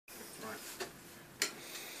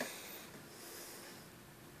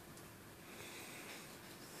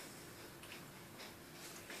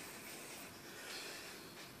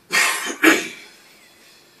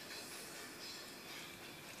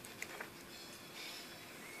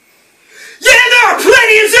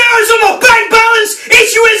my bank balance.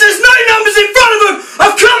 Issue is there's no numbers in front of them.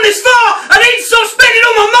 I've come this far. I need to stop spending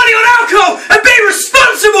all my money on alcohol and be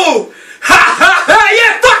responsible. Ha ha ha,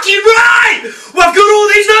 yeah, fucking right. Well, I've got all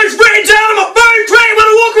these notes written down on my phone, praying when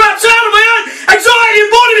I walk around town on my own. Anxiety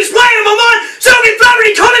and boredom is playing on my mind. So I'm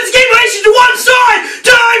inflammatory comments to keep my issues to one side.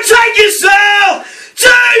 Don't take yourself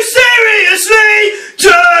too seriously.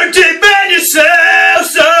 Don't demand yourself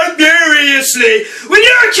so furiously. When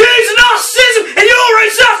you're accused of narcissism and you're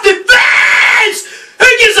in self-defense, who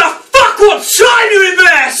gives a fuck what time you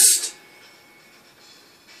invest?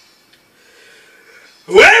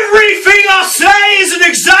 Everything I say is an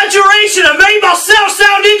exaggeration to make myself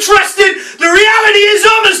sound interesting. The reality is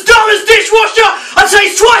I'm as dumb as dishwasher. I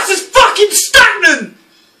taste twice as fucking stagnant.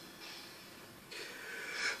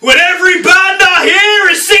 When every band I hear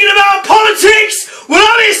is singing about politics, well,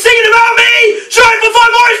 I'm here singing about